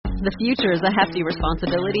The future is a hefty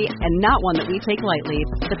responsibility and not one that we take lightly.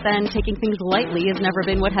 But then taking things lightly has never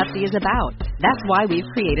been what Hefty is about. That's why we've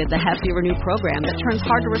created the Hefty Renew program that turns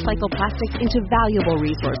hard-to-recycle plastics into valuable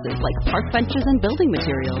resources like park benches and building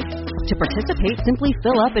materials. To participate, simply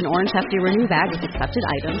fill up an orange Hefty Renew bag with accepted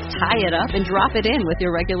items, tie it up, and drop it in with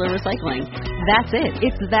your regular recycling. That's it.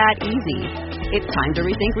 It's that easy. It's time to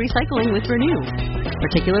rethink recycling with Renew.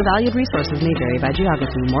 Particular valued resources may vary by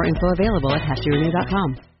geography. More info available at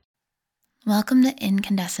heftyrenew.com. Welcome to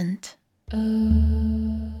Incandescent.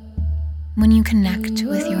 When you connect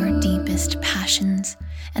with your deepest passions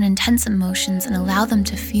and intense emotions and allow them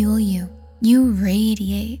to fuel you, you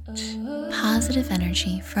radiate positive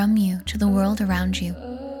energy from you to the world around you.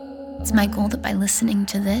 It's my goal that by listening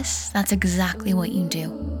to this, that's exactly what you do.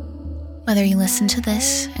 Whether you listen to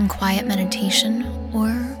this in quiet meditation or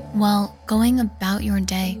while going about your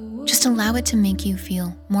day, just allow it to make you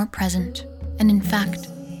feel more present and, in fact,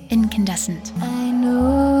 incandescent. I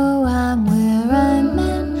know I'm where I'm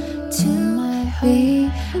meant to be.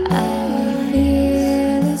 I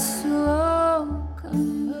feel it's so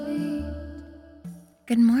complete.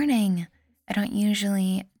 Good morning. I don't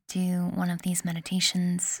usually do one of these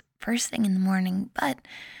meditations first thing in the morning, but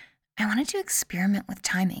I wanted to experiment with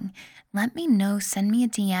timing. Let me know, send me a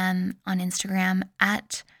DM on Instagram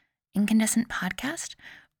at Incandescent Podcast,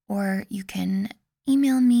 or you can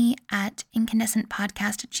email me at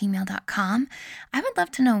incandescentpodcast@gmail.com. I would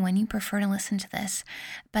love to know when you prefer to listen to this.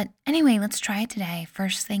 But anyway, let's try it today,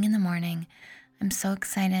 first thing in the morning. I'm so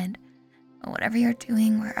excited. Whatever you're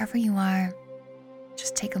doing, wherever you are,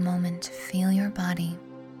 just take a moment to feel your body.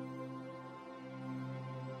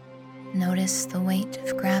 Notice the weight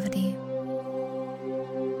of gravity,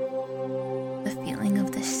 the feeling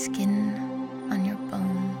of the skin on your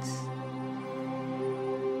bones,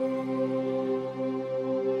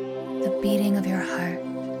 the beating of your heart,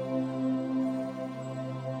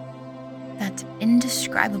 that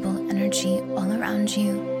indescribable energy all around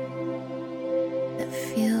you that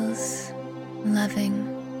feels loving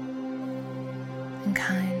and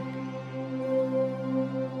kind.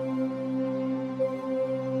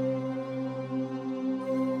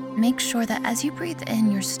 Make sure that as you breathe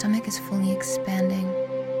in, your stomach is fully expanding.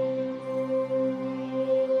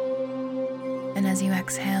 And as you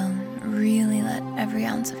exhale, really let every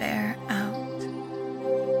ounce of air out.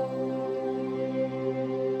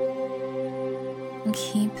 And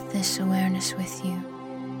keep this awareness with you,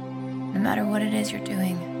 no matter what it is you're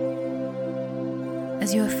doing.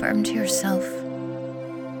 As you affirm to yourself,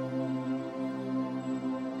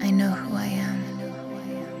 I know who I am.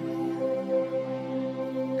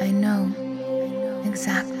 I know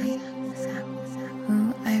exactly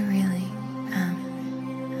who I really am.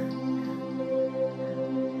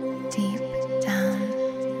 Deep down,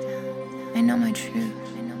 I know my truth.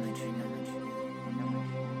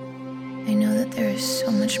 I know that there is so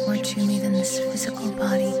much more to me than this physical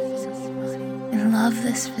body. I love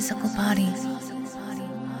this physical body,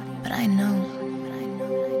 but I know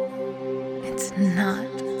it's not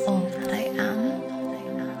all that I am.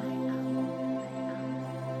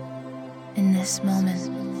 In this moment,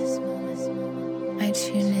 I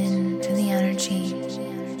tune in to the energy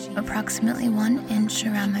approximately 1 inch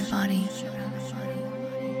around my body.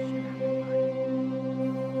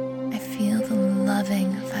 I feel the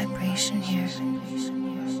loving vibration here.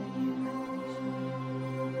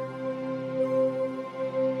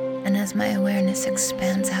 And as my awareness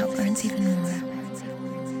expands outwards even more,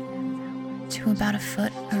 to about 1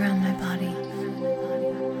 foot around my body,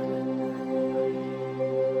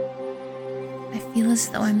 I feel as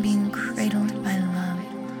though I'm being cradled by love.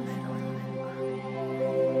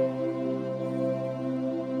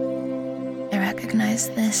 I recognize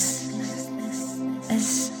this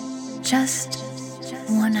as just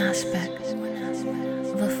one aspect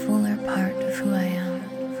of a fuller part of who I am.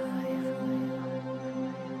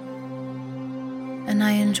 And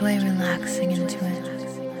I enjoy relaxing into it.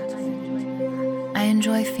 I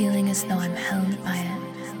enjoy feeling as though I'm held by it.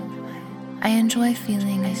 I enjoy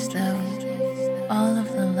feeling as though all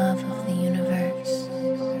of the love of the universe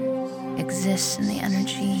exists in the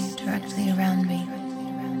energy directly around me,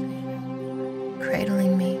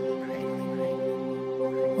 cradling me,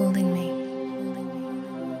 holding me,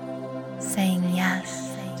 saying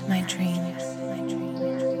yes to my dreams.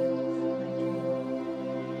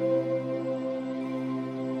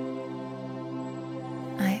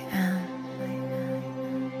 I am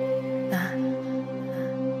that.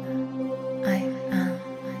 I am.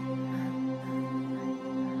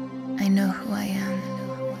 I know who I am.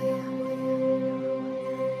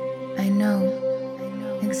 I know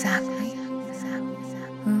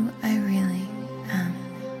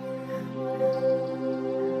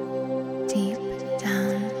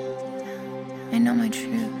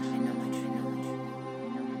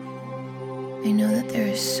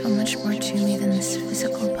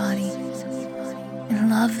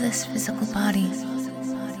this physical body,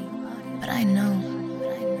 but I know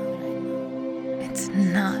it's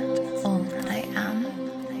not all that I am.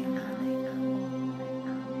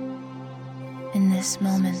 In this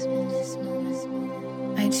moment,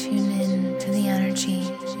 I tune in to the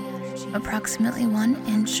energy approximately 1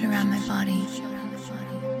 inch around my body.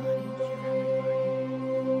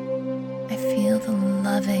 I feel the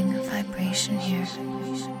loving vibration here.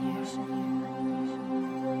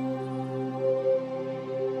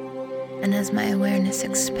 And as my awareness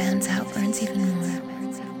expands outwards even more,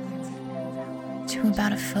 to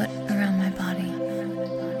about 1 foot around my body,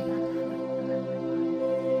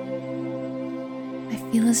 I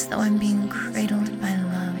feel as though I'm being cradled by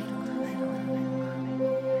love.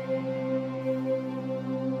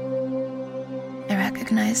 I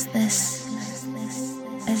recognize this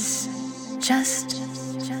as just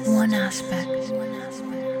one aspect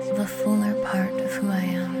of a fuller part of who I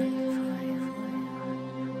am.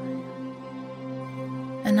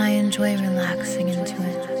 And I enjoy relaxing into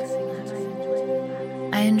it.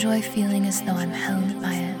 I enjoy feeling as though I'm held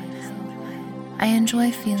by it. I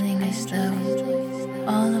enjoy feeling as though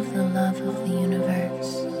all of the love of the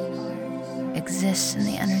universe exists in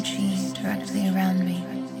the energy directly around me,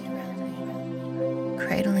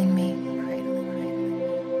 cradling me,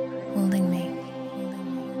 holding me,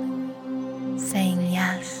 saying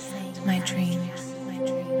yes to my dreams.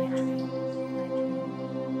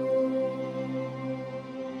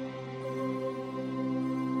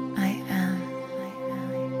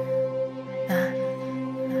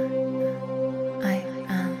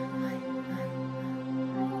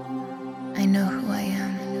 I know who I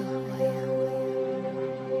am.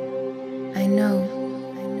 I know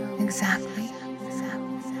exactly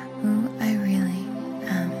who I really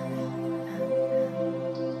am.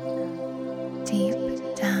 Deep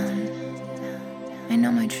down, I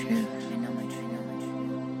know my truth.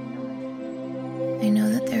 I know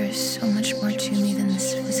that there is so much more to me than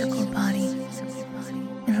this physical body.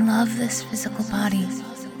 I love this physical body,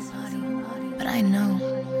 but I know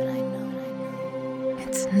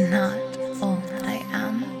it's not all that I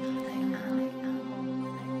am.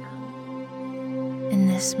 In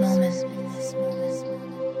this moment,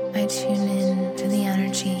 I tune in to the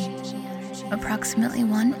energy approximately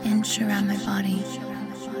 1 inch around my body.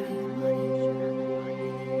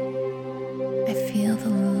 I feel the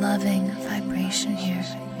loving vibration here.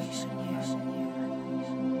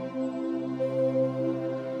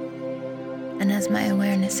 And as my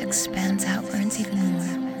awareness expands outwards even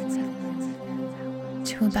more,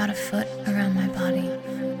 to about 1 foot around my body,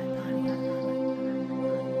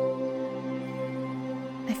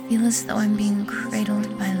 I feel as though I'm being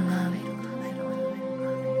cradled by love.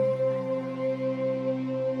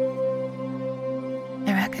 I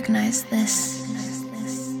recognize this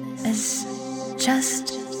as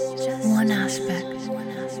just one aspect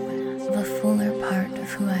of a fuller part of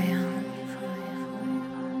who I am.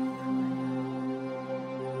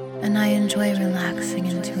 And I enjoy relaxing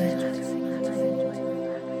into it.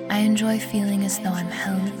 I enjoy feeling as though I'm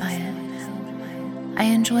held by it. I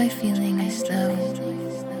enjoy feeling as though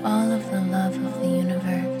all of the love of the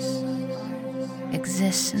universe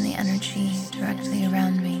exists in the energy directly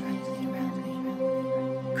around me,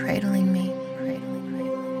 cradling me,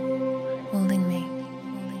 holding me,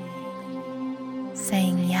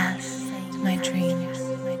 saying yes to my dreams.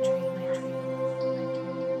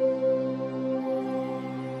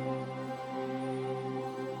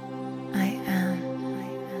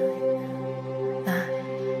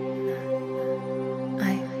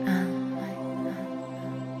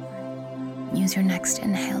 Use your next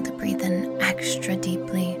inhale to breathe in extra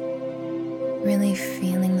deeply, really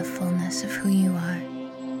feeling the fullness of who you are.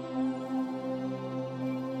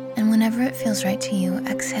 And whenever it feels right to you,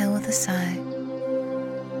 exhale with a sigh.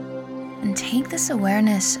 And take this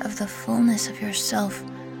awareness of the fullness of yourself,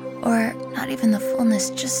 or not even the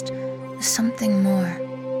fullness, just something more.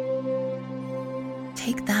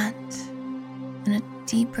 Take that and a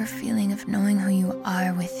deeper feeling of knowing who you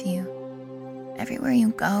are with you, everywhere you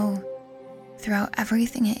go, throughout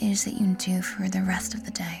everything it is that you do for the rest of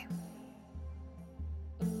the day.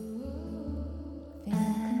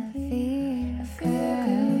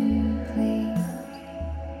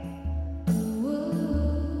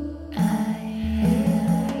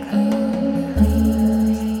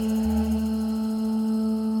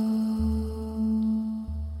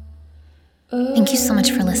 Thank you so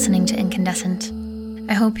much for listening to Incandescent.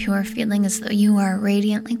 I hope you are feeling as though you are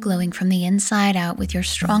radiantly glowing from the inside out with your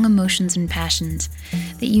strong emotions and passions,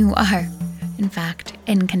 that you are, in fact,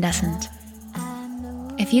 incandescent.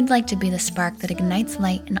 If If you'd like to be the spark that ignites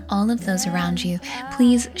light in all of those around you,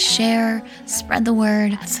 please share, spread the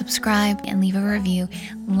word, subscribe, and leave a review.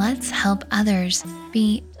 Let's help others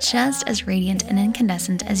be just as radiant and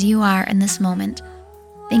incandescent as you are in this moment.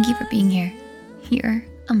 Thank you for being here. You're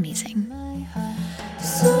amazing.